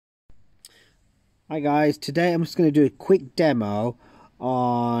Hi guys, today I'm just going to do a quick demo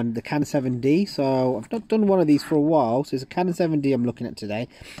on the Canon 7D. So I've not done one of these for a while, so it's a Canon 7D I'm looking at today.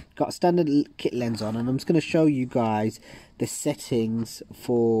 Got a standard kit lens on, and I'm just going to show you guys the settings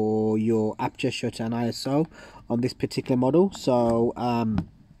for your aperture, shutter and ISO on this particular model. So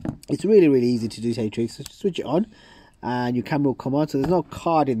it's really easy to do, so just switch it on and your camera will come on. So there's no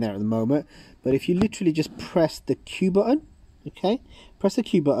card in there at the moment, but if you literally just press the Q button, okay, press the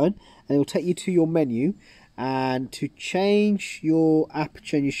Q button and it will take you to your menu, and to change your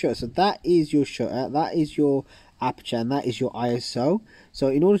aperture and your shutter, so that is your shutter, that is your aperture, and that is your ISO. So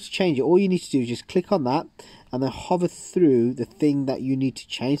in order to change it, all you need to do is just click on that and then hover through the thing that you need to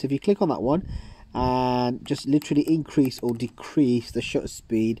change. So if you click on that one and just literally increase or decrease the shutter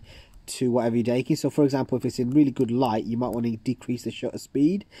speed to whatever you're taking. So for example, if it's in really good light, you might want to decrease the shutter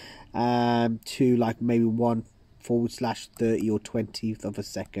speed to like maybe 1/30 or 20th of a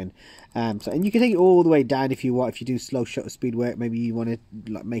second. And you can take it all the way down if you want. If you do slow shutter speed work, maybe you want to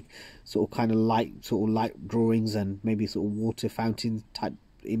like make sort of kind of light drawings and maybe sort of water fountain type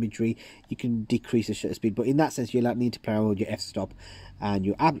imagery, you can decrease the shutter speed. But in that sense, you'll need to pair with your f-stop and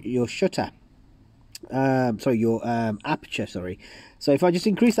your shutter. Your aperture, sorry. So if I just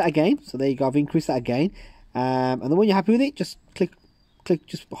increase that again, so there you go, I've increased that again, and then when you're happy with it, just click,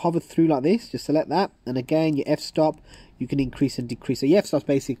 just hover through like this, just select that, and again your f-stop, you can increase and decrease. So your f-stop is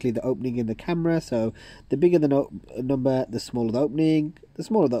basically the opening in the camera. So the bigger the number, the smaller the opening. The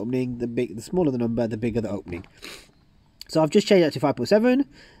smaller the opening, the smaller the number, the bigger the opening. So I've just changed that to 5.7.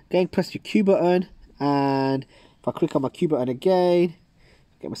 Again, press your Q button, and if I click on my Q button again,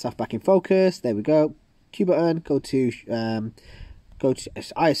 get myself back in focus. There we go. Q button, go to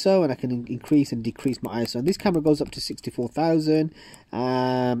ISO, and I can increase and decrease my ISO. And this camera goes up to 64,000,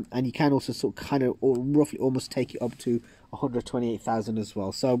 and you can also sort of kind of roughly almost take it up to 128,000 as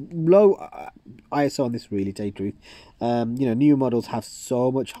well. So low ISO on this, really, to tell you the truth. You know, newer models have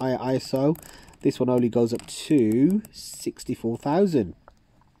so much higher ISO. This one only goes up to 64,000.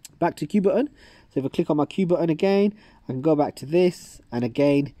 Back to Q button. So if I click on my Q button again, I can go back to this and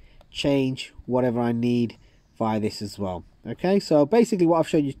again change whatever I need via this as well. Okay, so basically what I've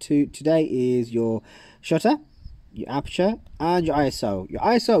shown you today is your shutter, your aperture and your ISO. Your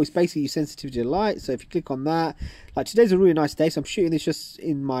ISO is basically your sensitivity to light. So if you click on that, like today's a really nice day, so I'm shooting this just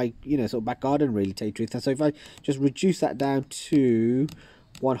in my, you know, sort of back garden, really, to tell you the truth. And so if I just reduce that down to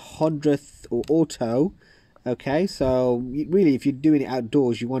 1/100th or auto, okay, so really if you're doing it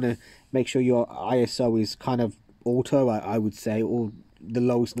outdoors, you want to make sure your ISO is kind of auto, I would say, or the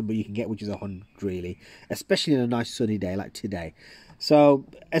lowest number you can get, which is 100, really, especially in a nice sunny day like today. So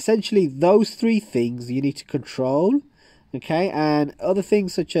essentially those three things you need to control, okay, and other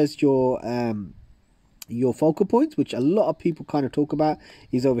things such as your focal points, which a lot of people kind of talk about,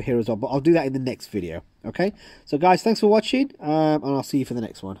 is over here as well, but I'll do that in the next video. Okay, so guys, thanks for watching, and I'll see you for the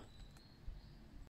next one.